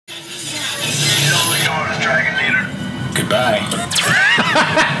Goodbye.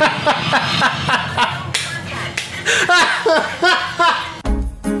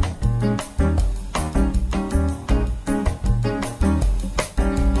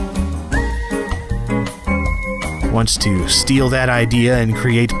 Wants to steal that idea and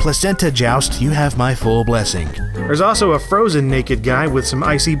create placenta joust, you have my full blessing. There's also a frozen naked guy with some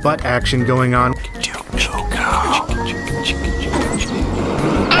icy butt action going on.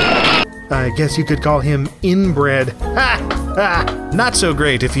 I guess you could call him inbred. Ha! Ha! Not so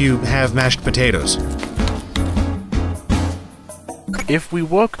great if you have mashed potatoes. If we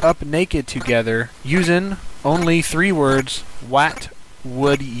woke up naked together, using only 3 words, what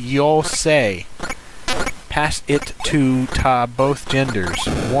would yo say? Pass it to ta both genders.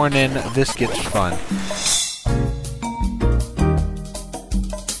 Warning, this gets fun.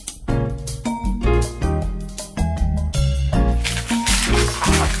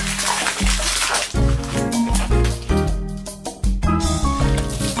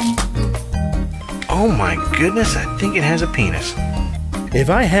 Oh my goodness, I think it has a penis. If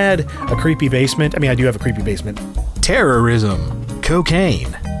I had a creepy basement, I mean, I do have a creepy basement. Terrorism.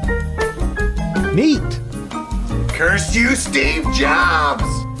 Cocaine. Neat. Curse you, Steve Jobs!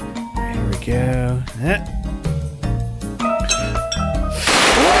 Here we go.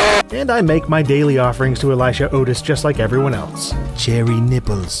 And I make my daily offerings to Elisha Otis just like everyone else. Cherry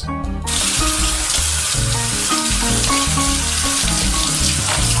nipples.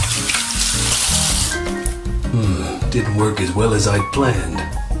 Didn't work as well as I'd planned.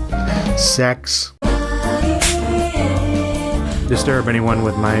 Sex. Disturb anyone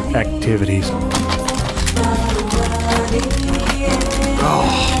with my activities. Oh.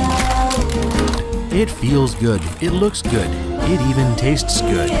 It feels good. It looks good. It even tastes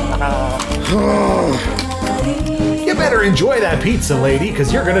good. You better enjoy that pizza, lady,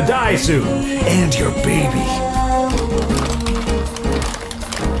 because you're gonna die soon. And your baby.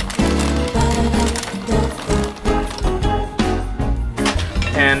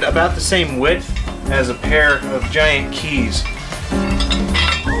 And about the same width as a pair of giant keys.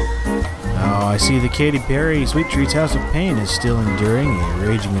 Oh, I see the Katy Perry Sweet Treats House of Pain is still enduring a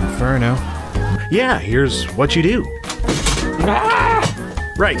raging inferno. Yeah, here's what you do.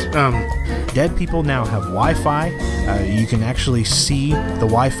 Right, dead people now have Wi-Fi. You can actually see the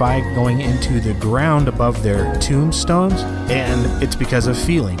Wi-Fi going into the ground above their tombstones, and it's because of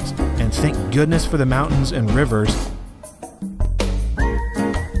feelings. And thank goodness for the mountains and rivers.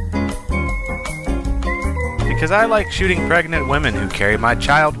 Because I like shooting pregnant women who carry my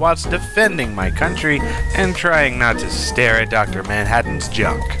child whilst defending my country and trying not to stare at Dr. Manhattan's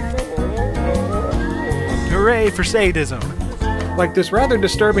junk. Hooray for sadism! Like this rather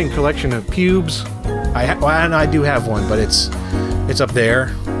disturbing collection of pubes. And I do have one, but it's up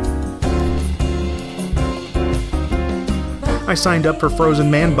there. I signed up for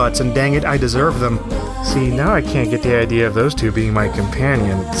frozen man butts, and dang it, I deserve them. See, now I can't get the idea of those two being my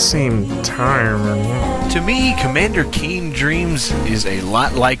companion at the same time. To me, Commander Keen Dreams is a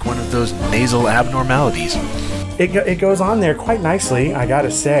lot like one of those nasal abnormalities. It goes on there quite nicely, I gotta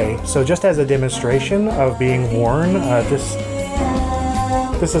say. So just as a demonstration of being worn, this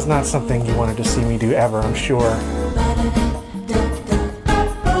is not something you wanted to see me do ever, I'm sure.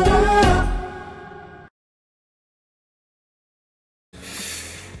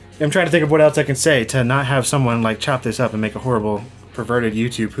 I'm trying to think of what else I can say to not have someone like chop this up and make a horrible perverted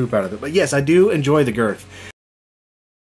YouTube poop out of it. But yes, I do enjoy the girth.